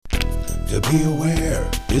To be aware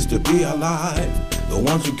is to be alive. The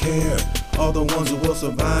ones who care are the ones who will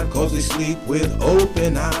survive, 'cause they sleep with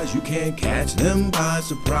open eyes. You can't catch them by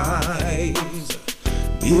surprise.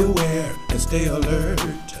 Be aware and stay alert.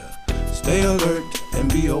 Stay alert and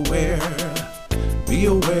be aware. Be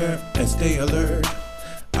aware and stay alert.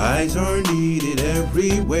 Eyes are needed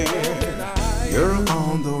everywhere. You're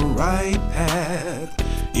on the right path.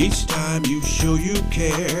 Each time you show you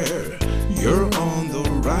care, you're on the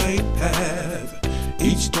right path.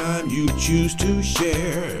 Each time you choose to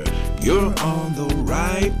share, you're on the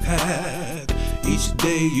right path. Each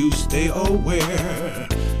day you stay aware,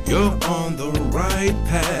 you're on the right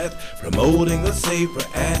path, promoting a safer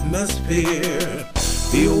atmosphere.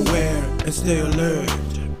 Be aware and stay alert.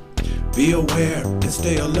 Be aware and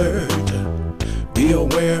stay alert. Be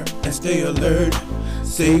aware and stay alert.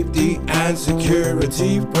 Safety and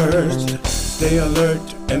security first. Stay alert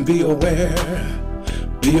and be aware.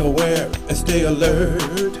 Be aware and stay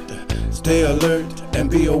alert. Stay alert and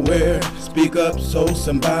be aware. Speak up so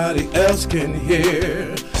somebody else can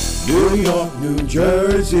hear. New York, New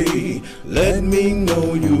Jersey, let me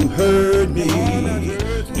know you heard me.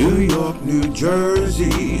 New York, New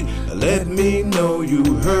Jersey, let me know you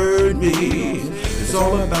heard me. It's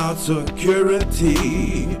all about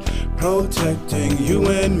security, protecting you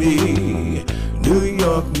and me. New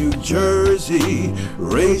York, New Jersey,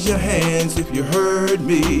 raise your hands if you heard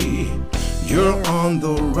me. You're on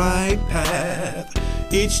the right path.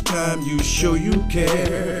 Each time you show you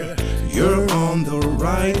care, you're on the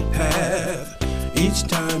right path. Each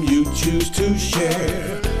time you choose to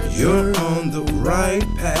share, you're on the right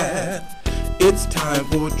path. It's time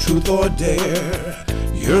for truth or dare.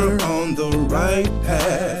 You're on the right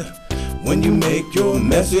path. When you make your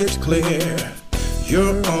message clear,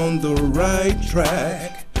 you're on the right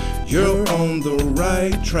track. You're on the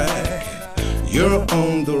right track. You're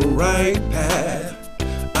on the right path.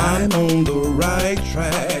 I'm on the right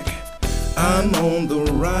track. I'm on the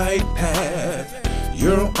right path.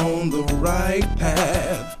 You're on the right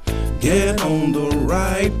path. Get on the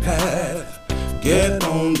right path. Get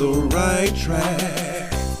on the right track.